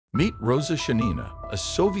Meet Roza Shanina, a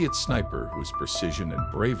Soviet sniper whose precision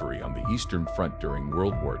and bravery on the Eastern Front during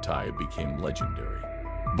World War II became legendary.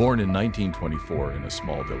 Born in 1924 in a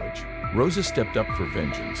small village, Roza stepped up for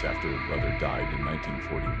vengeance after her brother died in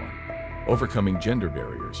 1941. Overcoming gender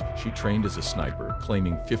barriers, she trained as a sniper,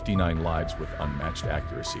 claiming 59 lives with unmatched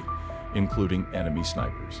accuracy, including enemy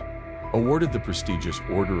snipers. Awarded the prestigious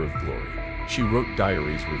Order of Glory, she wrote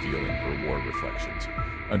diaries revealing her war reflections,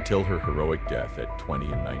 until her heroic death at 20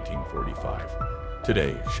 in 1945.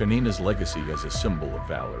 Today, Shanina's legacy as a symbol of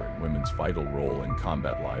valor and women's vital role in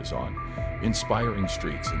combat lives on, inspiring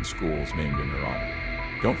streets and schools named in her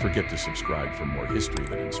honor. Don't forget to subscribe for more history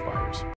that inspires.